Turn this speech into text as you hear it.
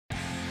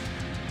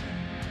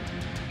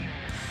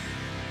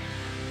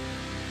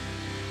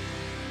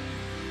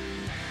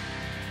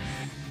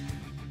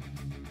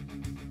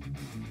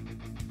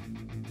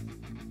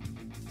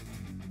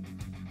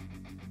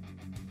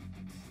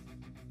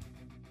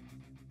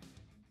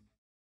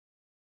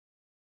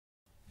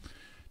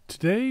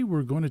Today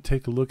we're going to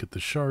take a look at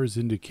the Taiwanese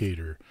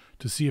Indicator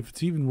to see if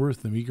it's even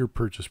worth the meager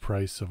purchase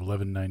price of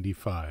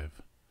 $11.95.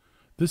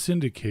 This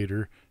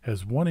indicator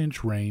has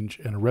 1-inch range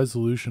and a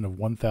resolution of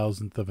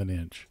 1/1000th of an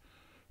inch.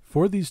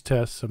 For these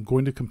tests, I'm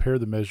going to compare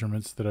the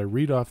measurements that I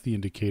read off the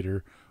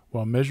indicator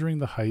while measuring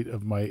the height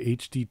of my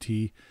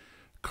HDT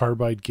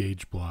carbide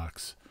gauge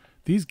blocks.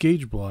 These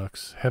gauge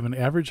blocks have an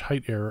average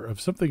height error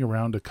of something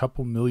around a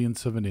couple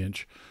millionths of an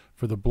inch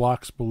for the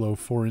blocks below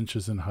 4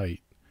 inches in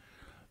height.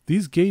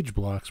 These gauge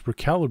blocks were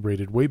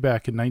calibrated way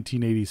back in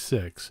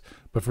 1986,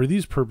 but for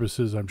these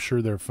purposes I'm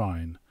sure they're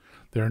fine.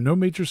 There are no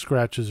major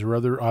scratches or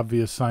other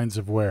obvious signs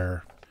of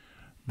wear.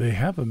 They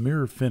have a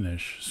mirror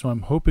finish, so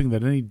I'm hoping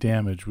that any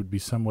damage would be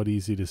somewhat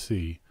easy to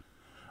see.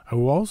 I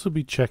will also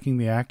be checking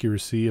the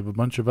accuracy of a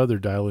bunch of other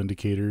dial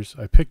indicators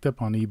I picked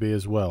up on eBay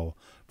as well,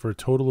 for a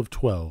total of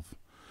 12.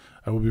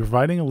 I will be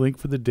providing a link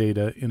for the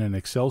data in an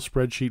Excel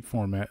spreadsheet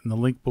format in the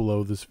link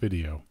below this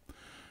video.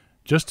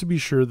 Just to be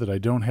sure that I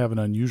don't have an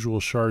unusual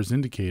Taiwanese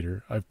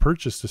indicator, I've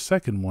purchased a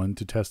second one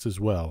to test as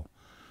well.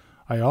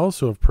 I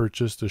also have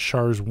purchased a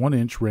Taiwanese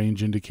 1-inch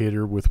range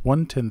indicator with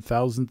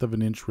 1/10,000th of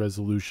an inch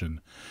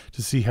resolution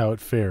to see how it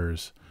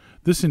fares.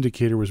 This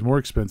indicator was more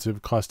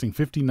expensive, costing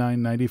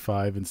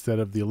 $59.95 instead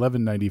of the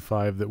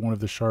 $11.95 that one of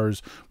the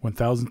Taiwanese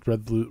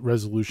 1,000th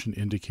resolution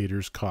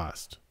indicators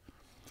cost.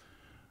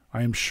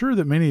 I am sure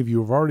that many of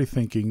you are already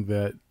thinking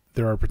that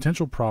there are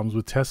potential problems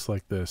with tests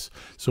like this,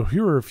 so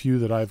here are a few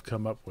that I've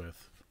come up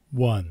with.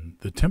 1.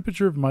 The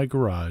temperature of my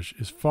garage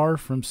is far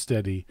from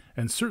steady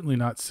and certainly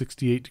not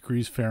 68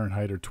 degrees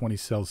Fahrenheit or 20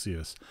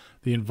 Celsius,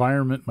 the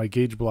environment my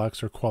gauge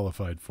blocks are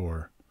qualified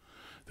for.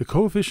 The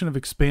coefficient of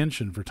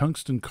expansion for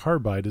tungsten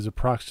carbide is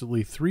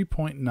approximately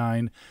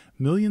 3.9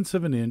 millionths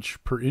of an inch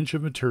per inch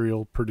of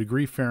material per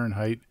degree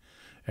Fahrenheit,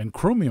 and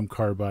chromium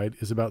carbide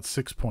is about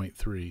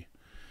 6.3.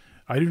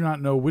 I do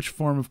not know which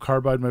form of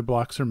carbide my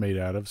blocks are made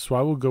out of, so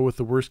I will go with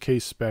the worst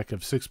case spec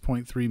of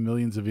 6.3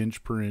 millions of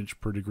inch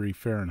per degree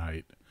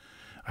Fahrenheit.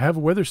 I have a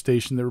weather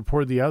station that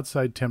reported the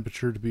outside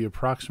temperature to be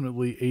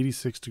approximately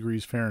 86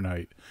 degrees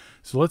Fahrenheit,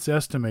 so let's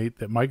estimate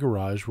that my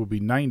garage will be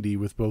 90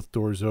 with both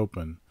doors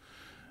open.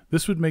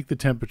 This would make the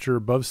temperature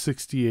above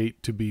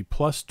 68 to be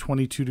plus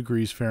 22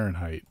 degrees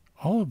Fahrenheit.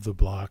 All of the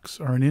blocks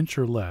are an inch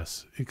or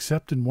less,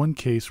 except in one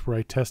case where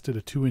I tested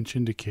a 2-inch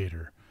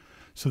indicator.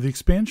 So the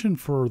expansion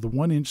for the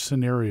 1-inch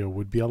scenario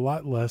would be a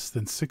lot less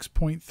than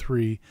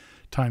 6.3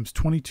 times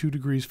 22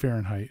 degrees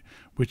Fahrenheit,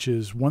 which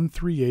is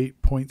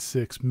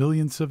 138.6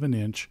 millionths of an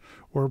inch,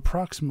 or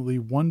approximately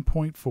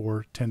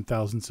 1.4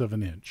 10,000ths of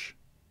an inch.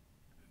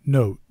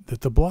 Note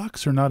that the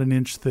blocks are not an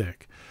inch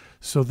thick,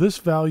 so this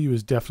value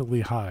is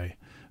definitely high.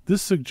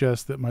 This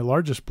suggests that my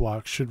largest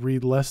block should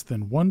read less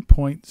than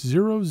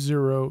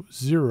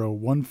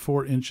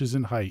 1.00014 inches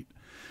in height.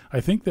 I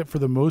think that for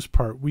the most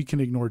part we can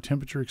ignore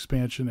temperature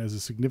expansion as a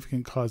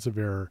significant cause of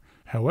error.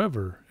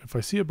 However, if I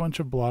see a bunch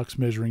of blocks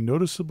measuring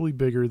noticeably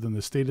bigger than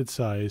the stated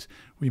size,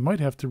 we might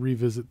have to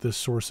revisit this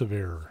source of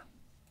error.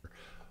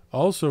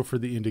 Also, for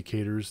the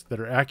indicators that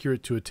are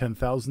accurate to a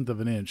 10,000th of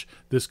an inch,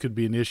 this could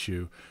be an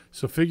issue,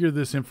 so figure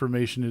this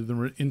information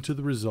into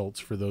the results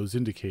for those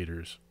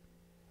indicators.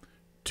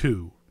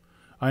 2.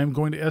 I am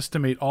going to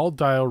estimate all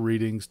dial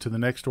readings to the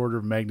next order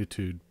of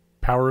magnitude,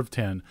 power of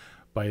 10,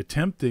 by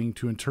attempting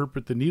to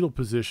interpret the needle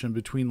position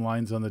between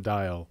lines on the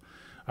dial.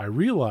 I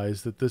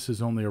realize that this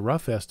is only a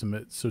rough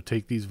estimate, so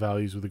take these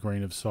values with a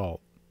grain of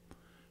salt.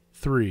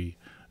 3.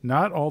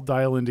 Not all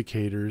dial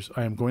indicators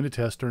I am going to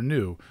test are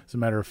new. As a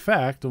matter of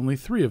fact, only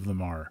 3 of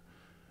them are.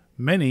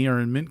 Many are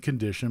in mint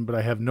condition, but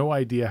I have no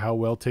idea how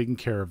well taken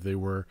care of they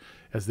were,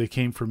 as they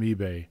came from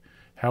eBay.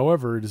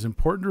 However, it is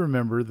important to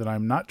remember that I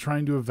am not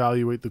trying to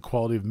evaluate the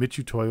quality of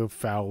Mitutoyo,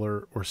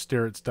 Fowler, or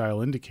Starrett's dial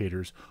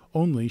indicators,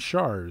 only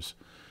Taiwanese.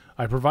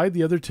 I provide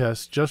the other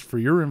tests just for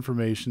your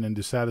information and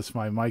to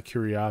satisfy my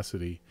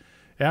curiosity.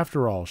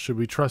 After all, should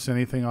we trust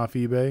anything off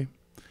eBay?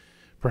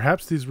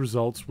 Perhaps these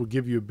results will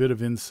give you a bit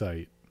of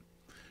insight.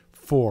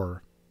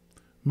 4.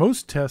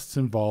 Most tests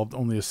involved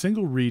only a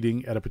single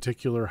reading at a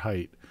particular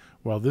height.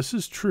 While this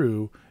is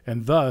true,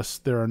 and thus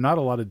there are not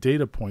a lot of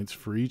data points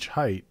for each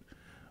height,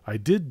 I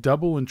did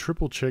double and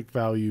triple check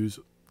values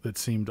that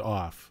seemed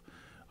off.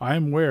 I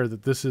am aware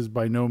that this is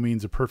by no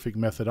means a perfect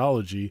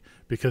methodology,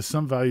 because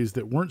some values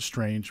that weren't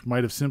strange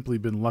might have simply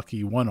been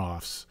lucky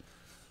one-offs.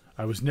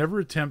 I was never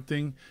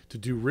attempting to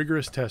do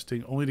rigorous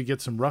testing, only to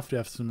get some rough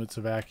estimates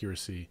of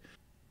accuracy.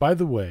 By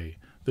the way,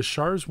 the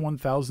Taiwanese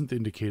 1,000th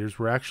indicators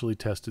were actually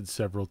tested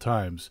several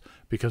times,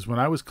 because when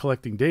I was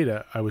collecting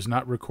data, I was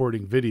not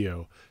recording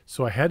video,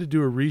 so I had to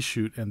do a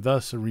reshoot and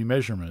thus a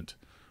remeasurement.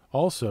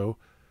 Also,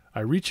 I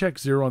rechecked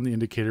 0 on the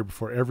indicator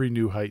before every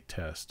new height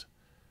test.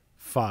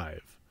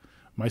 5.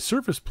 My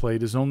surface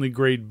plate is only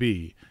grade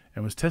B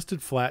and was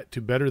tested flat to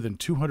better than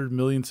 200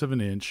 millionths of an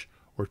inch,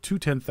 or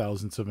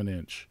 2/10,000ths of an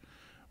inch.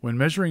 When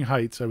measuring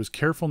heights, I was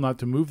careful not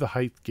to move the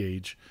height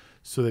gauge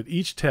so that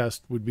each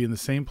test would be in the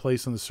same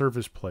place on the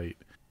surface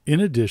plate. In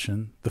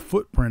addition, the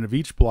footprint of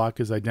each block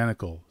is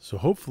identical, so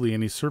hopefully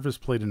any surface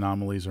plate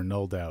anomalies are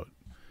nulled out.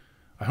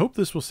 I hope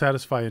this will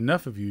satisfy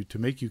enough of you to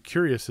make you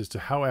curious as to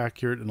how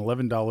accurate an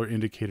 $11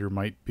 indicator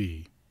might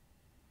be.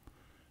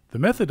 The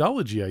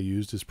methodology I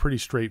used is pretty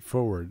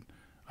straightforward.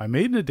 I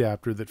made an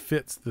adapter that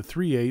fits the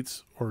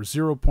 3/8 or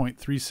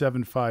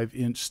 0.375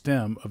 inch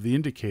stem of the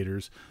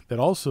indicators that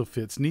also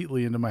fits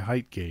neatly into my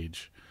height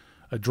gauge.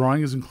 A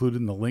drawing is included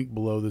in the link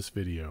below this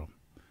video.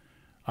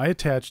 I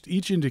attached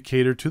each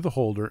indicator to the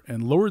holder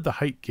and lowered the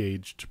height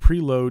gauge to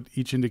preload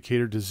each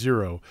indicator to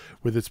 0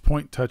 with its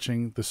point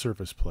touching the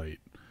surface plate.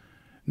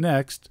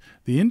 Next,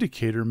 the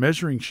indicator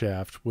measuring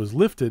shaft was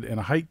lifted and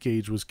a height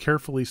gauge was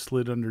carefully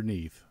slid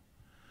underneath.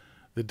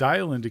 The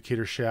dial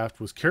indicator shaft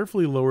was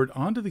carefully lowered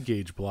onto the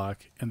gauge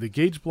block, and the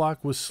gauge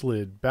block was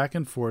slid back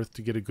and forth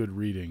to get a good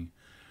reading.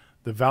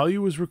 The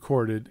value was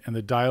recorded, and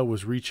the dial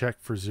was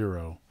rechecked for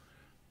 0.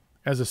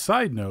 As a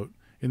side note,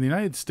 in the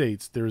United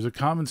States, there is a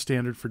common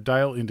standard for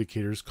dial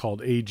indicators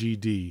called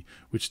AGD,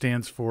 which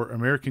stands for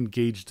American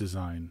Gauge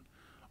Design.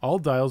 All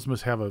dials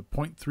must have a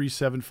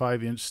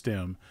 0.375 inch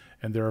stem,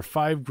 and there are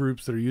 5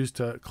 groups that are used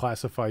to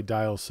classify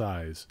dial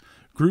size.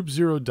 Group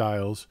 0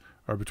 dials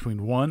are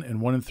between 1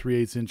 and 1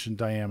 3/8 inch in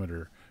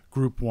diameter.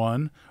 Group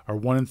 1 are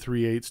 1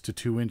 3/8 to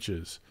 2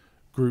 inches.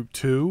 Group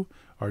 2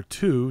 are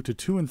 2 to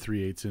 2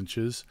 3/8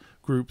 inches.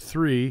 Group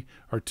 3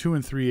 are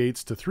 2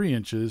 3/8 to 3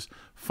 inches.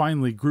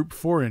 Finally, Group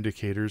 4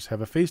 indicators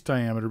have a face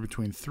diameter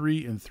between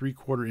 3 and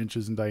 3/4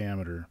 inches in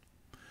diameter.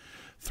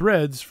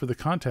 Threads for the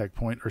contact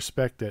point are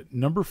spec'd at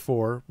number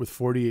 4 with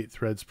 48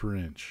 threads per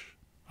inch.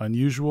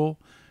 Unusual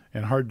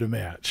and hard to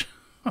match.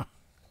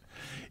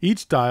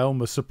 Each dial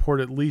must support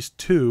at least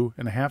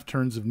 2.5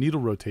 turns of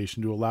needle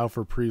rotation to allow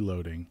for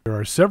preloading. There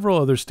are several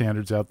other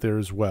standards out there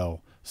as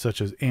well, such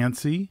as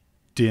ANSI,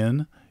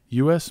 DIN,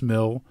 US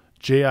Mil,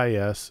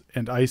 JIS,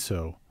 and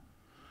ISO.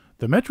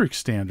 The metric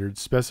standards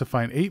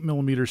specify an 8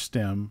 mm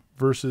stem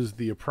versus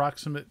the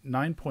approximate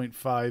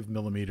 9.5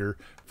 mm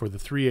for the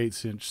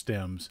 3/8 inch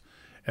stems,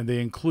 and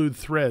they include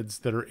threads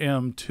that are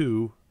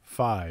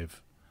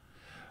M2-5.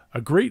 A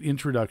great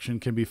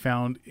introduction can be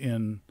found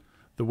in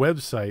the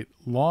website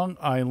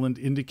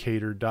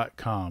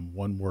longislandindicator.com,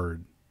 one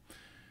word.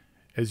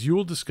 As you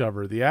will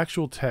discover, the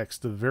actual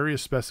text of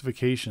various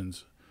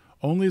specifications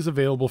only is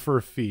available for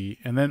a fee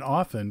and then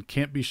often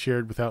can't be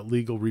shared without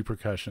legal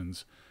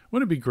repercussions.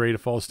 Wouldn't it be great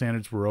if all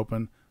standards were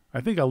open?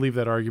 I think I'll leave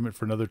that argument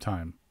for another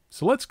time.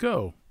 So let's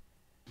go.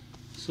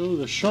 So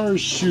the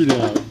SHARS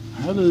shootout.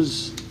 How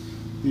does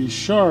the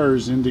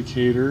SHARS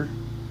indicator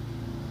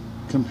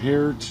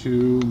compare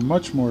to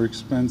much more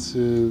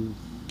expensive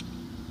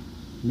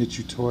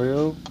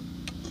Mitutoyo,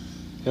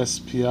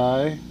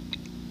 SPI?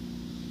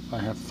 I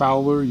have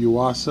Fowler,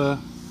 Yuasa,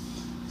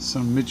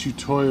 some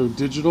Mitutoyo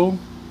digital.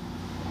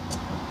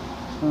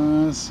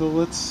 So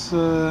let's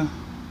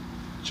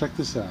check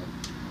this out.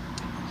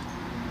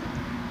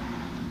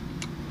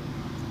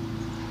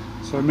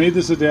 So I made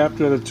this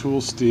adapter out of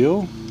tool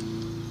steel.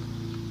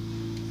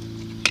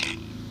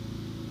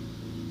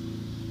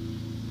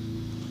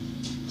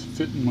 To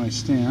fit in my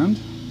stand.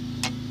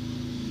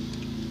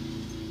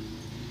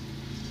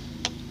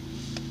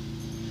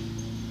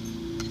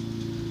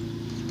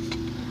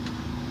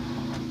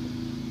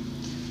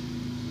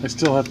 I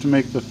still have to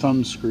make the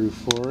thumb screw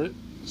for it,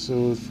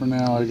 so for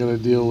now I gotta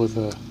deal with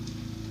a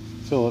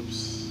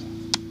Phillips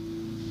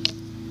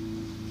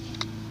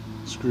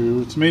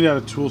screw. It's made out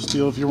of tool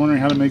steel. If you're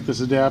wondering how to make this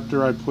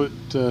adapter, I put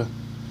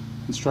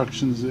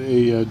instructions,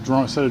 a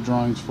set of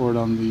drawings for it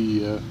on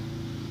the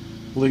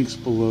links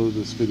below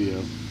this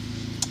video.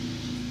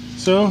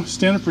 So,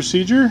 standard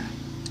procedure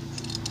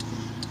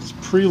is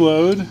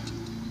preload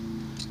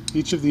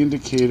each of the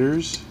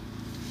indicators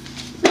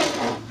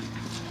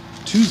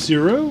to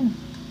 0.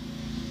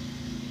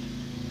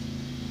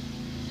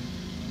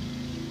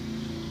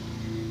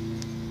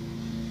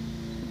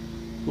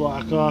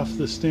 Block off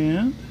the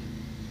stand.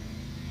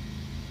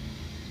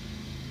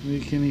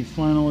 Make any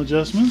final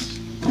adjustments.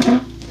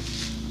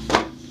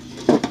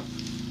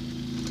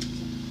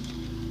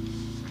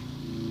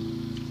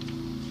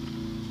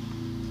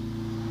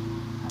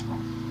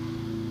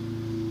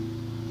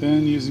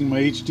 Then using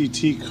my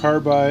HDT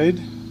carbide,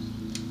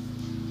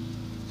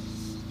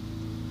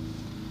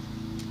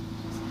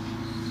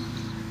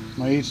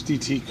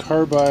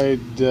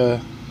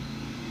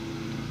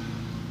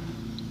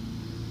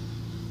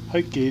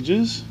 height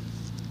gauges,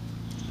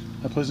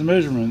 I place a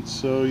measurement.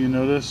 So you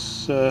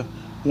notice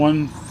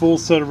one full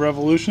set of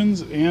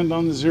revolutions, and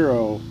on the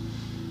 0,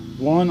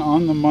 1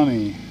 on the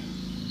money.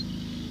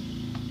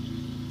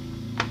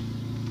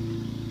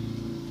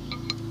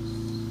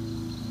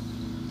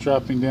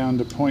 Dropping down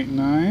to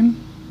 0.9,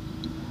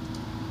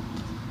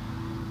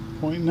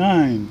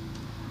 0.9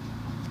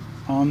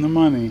 on the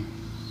money.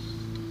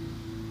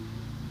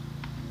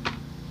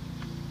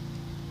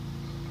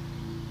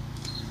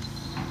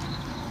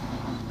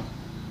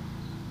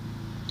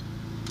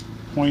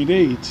 Point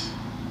eight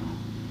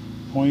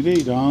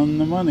on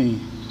the money.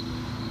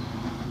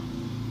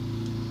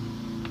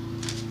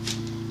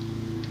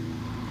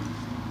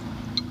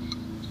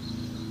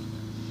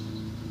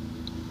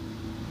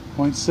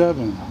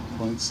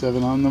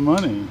 0.7 on the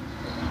money.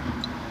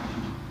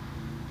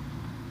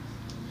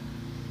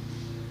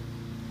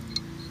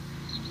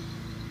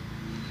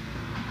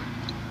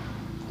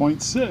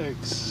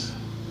 0.6.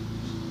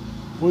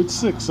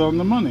 0.6 on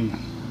the money.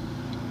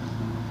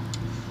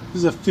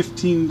 This is a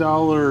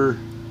 $15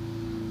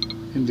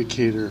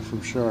 indicator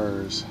from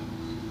Shars.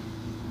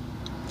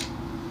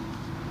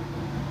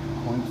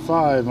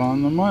 0.5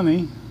 on the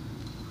money.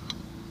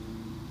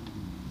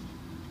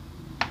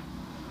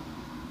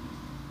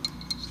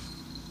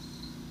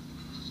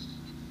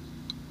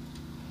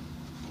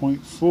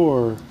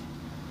 .4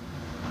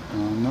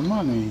 on the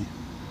money.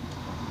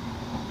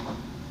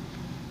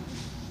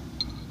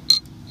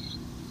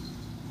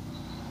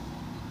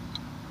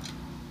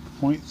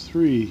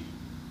 0.3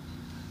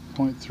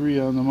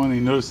 on the money.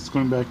 Notice it's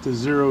going back to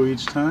 0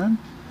 each time.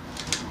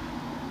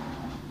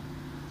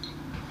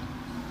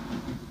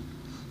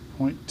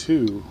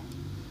 0.2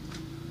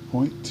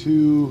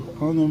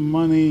 on the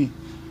money,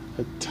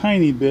 a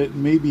tiny bit,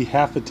 maybe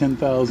half a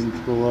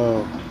 10,000th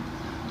below.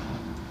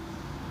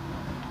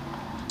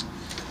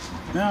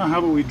 Now how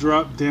about we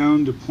drop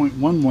down to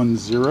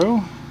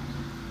 0.110,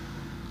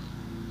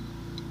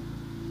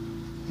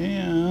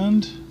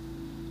 and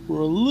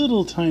we're a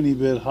little tiny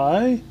bit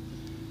high,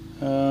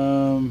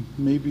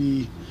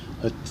 maybe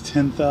a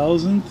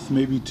 10,000th,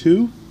 maybe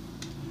 2.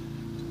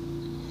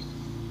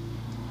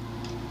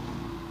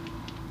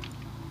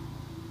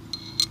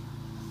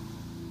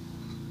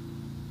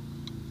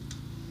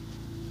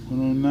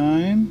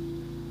 $109.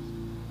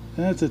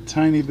 That's a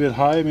tiny bit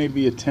high,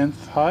 maybe a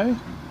 10th high.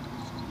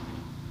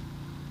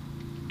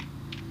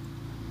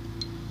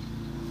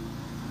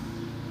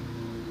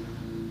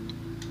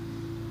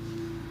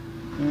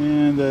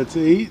 And that's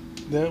 8.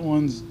 That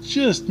one's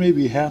just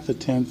maybe half a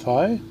 10th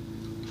high.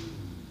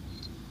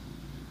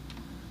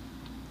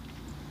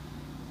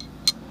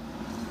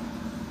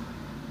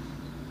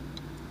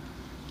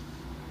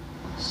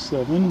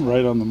 $7,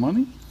 right on the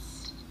money.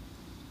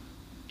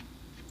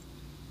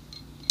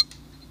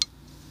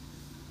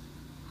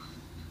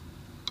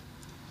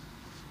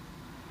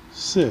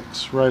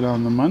 $6, right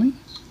on the money.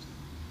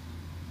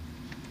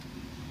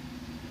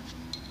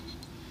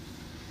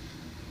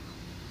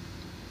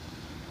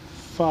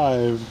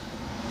 $5,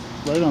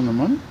 right on the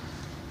money.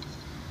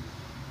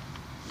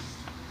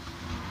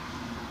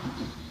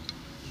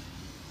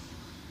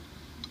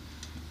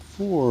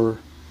 $4,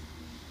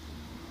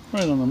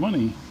 right on the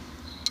money.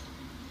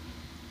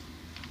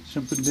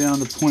 Jumping down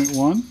to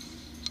 0.1,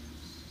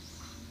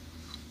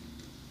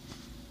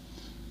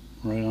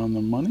 right on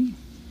the money.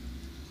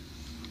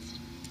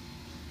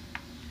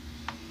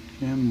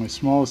 And my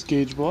smallest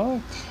gauge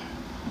block,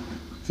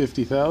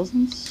 50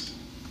 thousandths,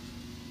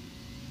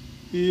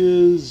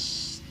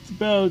 is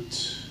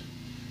about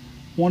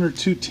 1 or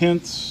 2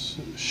 tenths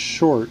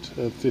short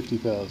of 50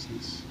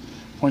 thousandths.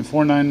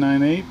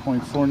 0.4998,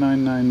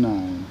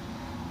 0.4999.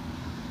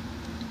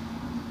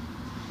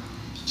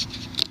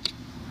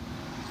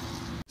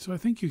 So I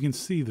think you can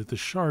see that the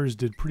Shars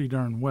did pretty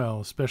darn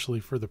well, especially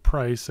for the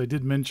price. I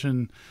did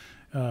mention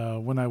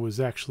when I was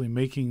actually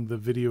making the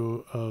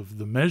video of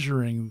the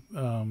measuring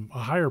a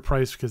higher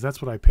price because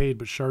that's what I paid,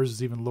 but Shars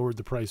has even lowered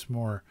the price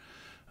more.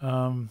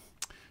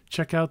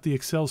 Check out the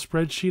Excel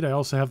spreadsheet. I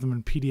also have them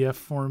in PDF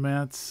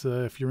formats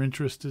if you're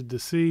interested to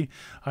see.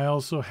 I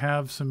also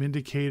have some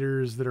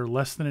indicators that are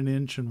less than 1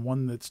 inch and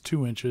one that's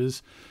 2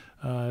 inches.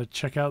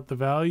 Check out the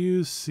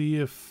values, see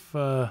if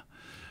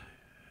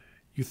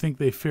you think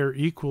they fare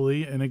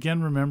equally. And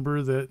again,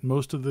 remember that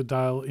most of the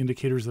dial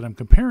indicators that I'm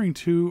comparing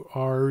to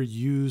are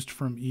used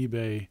from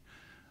eBay.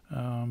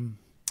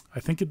 I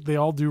think they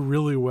all do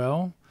really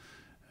well.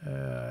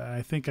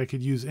 I think I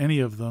could use any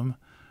of them.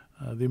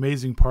 The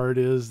amazing part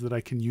is that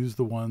I can use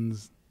the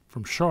ones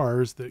from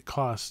Shars that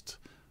cost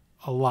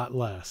a lot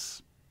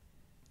less.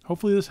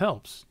 Hopefully this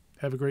helps.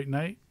 Have a great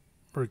night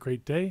or a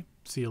great day.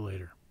 See you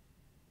later.